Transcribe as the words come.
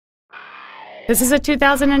This is a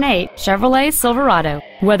 2008 Chevrolet Silverado.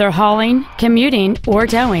 Whether hauling, commuting, or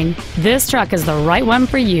towing, this truck is the right one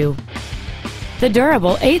for you. The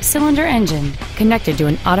durable 8-cylinder engine, connected to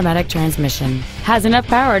an automatic transmission, has enough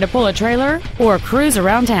power to pull a trailer or cruise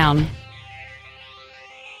around town.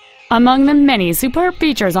 Among the many superb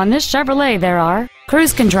features on this Chevrolet there are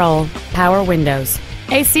cruise control, power windows,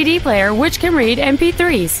 a CD player which can read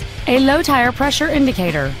MP3s, a low tire pressure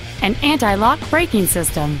indicator, an anti-lock braking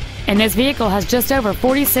system, and this vehicle has just over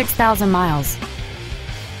 46,000 miles.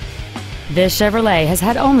 This Chevrolet has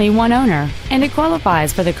had only one owner, and it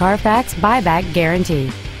qualifies for the Carfax buyback guarantee.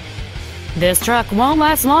 This truck won't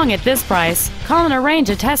last long at this price. Call and arrange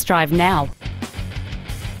a test drive now.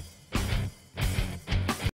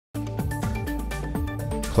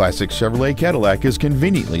 Classic Chevrolet Cadillac is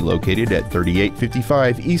conveniently located at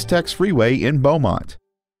 3855 Eastex Frwy in Beaumont.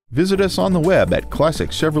 Visit us on the web at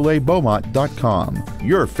classicchevroletbeaumont.com,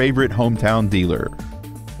 your favorite hometown dealer.